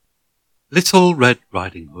Little Red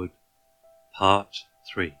Riding Hood, Part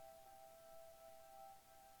 3.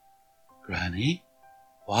 "Granny,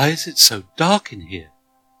 why is it so dark in here?"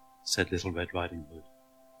 said Little Red Riding Hood.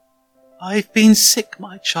 "I've been sick,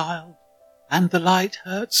 my child, and the light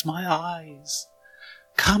hurts my eyes.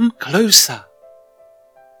 Come closer."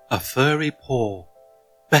 A furry paw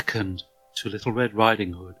beckoned to Little Red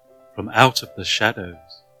Riding Hood from out of the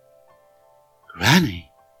shadows.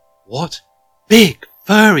 "Granny, what big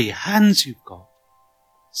furry hands you've got,"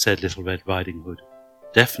 said Little Red Riding Hood,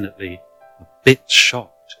 definitely a bit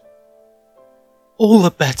shocked. "All the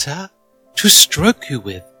better to stroke you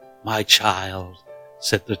with, my child,"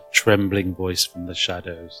 said the trembling voice from the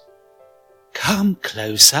shadows. "Come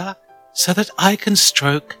closer so that I can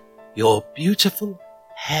stroke your beautiful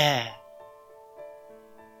hair."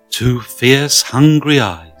 Two fierce, hungry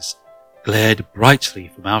eyes glared brightly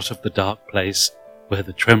from out of the dark place where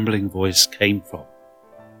the trembling voice came from.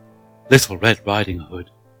 Little Red Riding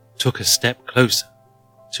Hood took a step closer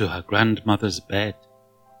to her grandmother's bed.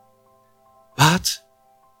 "But,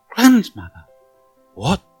 grandmother,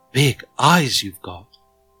 what big eyes you've got,"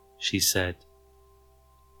 she said.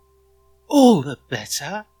 "All the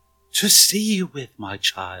better to see you with, my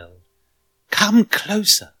child. Come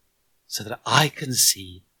closer so that I can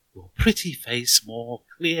see your pretty face more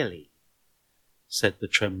clearly," said the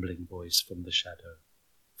trembling voice from the shadow,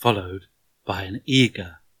 followed by an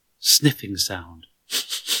eager sniffing sound.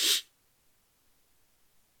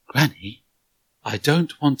 "Granny, I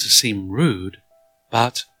don't want to seem rude,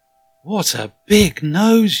 but what a big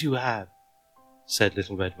nose you have," said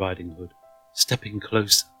Little Red Riding Hood, stepping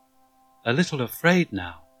closer, a little afraid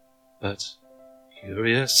now, but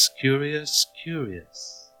curious.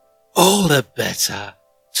 "All the better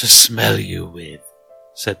to smell you with,"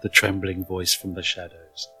 said the trembling voice from the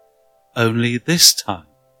shadows. Only this time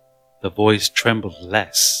the voice trembled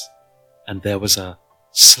less, and there was a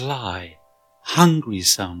sly, hungry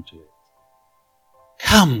sound to it.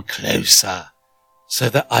 "Come closer so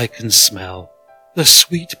that I can smell the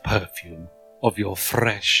sweet perfume of your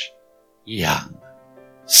fresh, young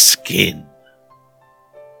skin."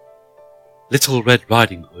 Little Red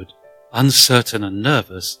Riding Hood, uncertain and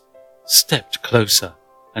nervous, stepped closer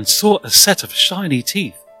and saw a set of shiny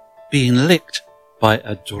teeth being licked by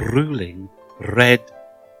a drooling red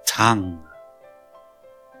tongue.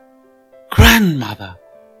 "Grandmother,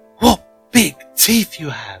 what big teeth you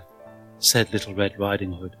have," said Little Red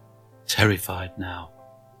Riding Hood, terrified now.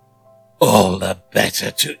 "All the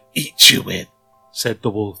better to eat you with," said the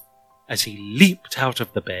wolf, as he leaped out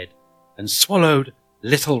of the bed and swallowed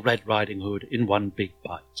Little Red Riding Hood in one big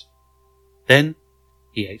bite. Then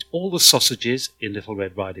he ate all the sausages in Little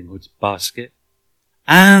Red Riding Hood's basket,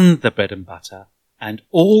 and the bread and butter, and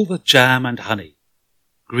all the jam and honey.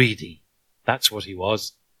 Greedy, that's what he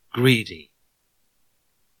was, greedy.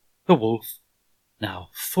 The wolf, now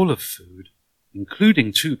full of food,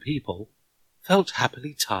 including 2 people, felt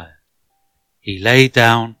happily tired. He lay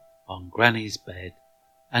down on Granny's bed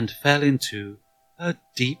and fell into a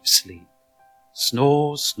deep sleep.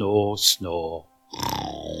 Snore, snore, snore.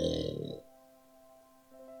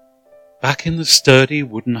 Back in the sturdy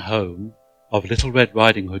wooden home of Little Red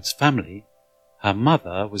Riding Hood's family, her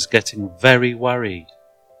mother was getting very worried.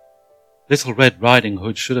 Little Red Riding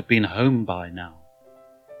Hood should have been home by now.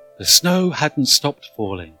 The snow hadn't stopped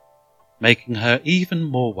falling, making her even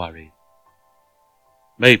more worried.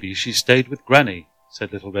 "Maybe she stayed with Granny,"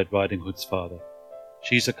 said Little Red Riding Hood's father.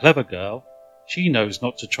 "She's a clever girl. She knows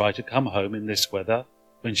not to try to come home in this weather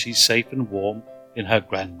when she's safe and warm in her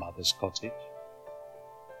grandmother's cottage."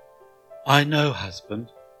 "I know,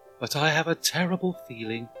 husband, but I have a terrible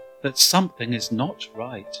feeling that something is not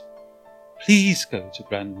right. Please go to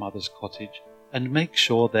grandmother's cottage and make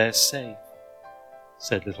sure they're safe,"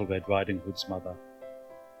 said Little Red Riding Hood's mother.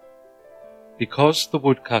 Because the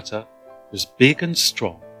woodcutter was big and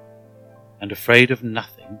strong and afraid of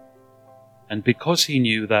nothing, and because he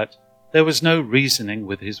knew that there was no reasoning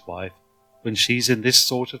with his wife when she's in this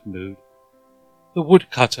sort of mood, the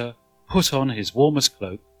woodcutter put on his warmest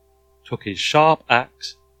cloak, took his sharp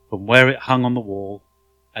axe from where it hung on the wall,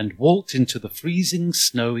 and walked into the freezing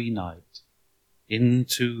snowy night,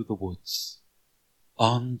 into the woods,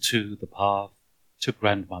 onto the path to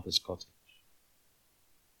grandmother's cottage.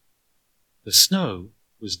 The snow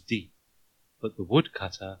was deep, but the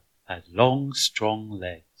woodcutter had long, strong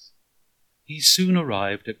legs. He soon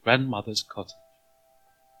arrived at grandmother's cottage.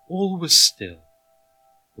 All was still.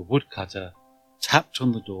 The woodcutter tapped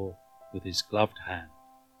on the door with his gloved hand.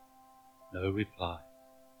 No reply.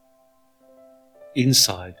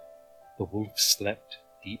 Inside, the wolf slept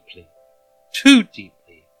deeply, too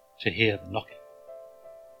deeply to hear the knocking.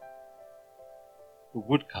 The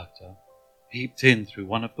woodcutter peeped in through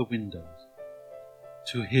one of the windows.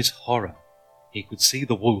 To his horror, he could see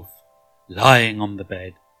the wolf lying on the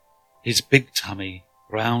bed, his big tummy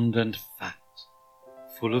round and fat,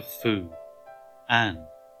 full of food, and,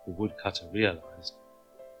 the woodcutter realized,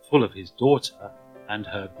 full of his daughter and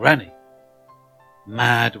her granny.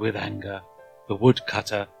 Mad with anger, the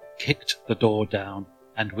woodcutter kicked the door down,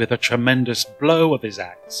 and with a tremendous blow of his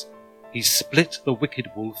axe, he split the wicked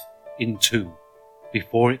wolf in two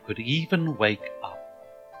before it could even wake up.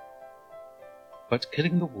 But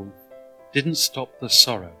killing the wolf didn't stop the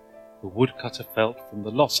sorrow the woodcutter felt from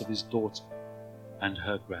the loss of his daughter and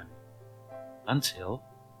her granny, until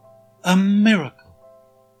a miracle!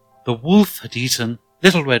 The wolf had eaten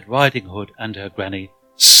Little Red Riding Hood and her granny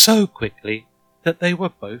so quickly that they were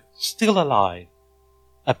both still alive,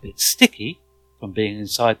 a bit sticky from being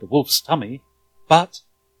inside the wolf's tummy, but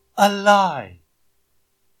alive.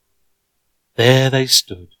 There they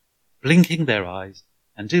stood, blinking their eyes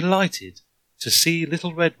and delighted to see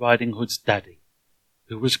Little Red Riding Hood's daddy,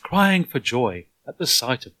 who was crying for joy at the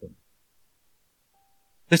sight of them.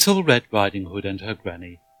 Little Red Riding Hood and her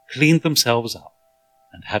granny cleaned themselves up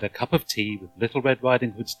and had a cup of tea with Little Red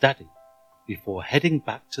Riding Hood's daddy before heading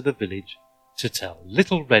back to the village to tell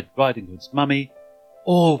Little Red Riding Hood's mummy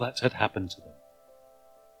all that had happened to them.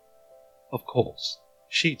 Of course,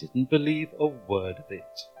 she didn't believe a word of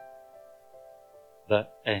it. The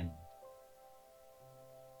end.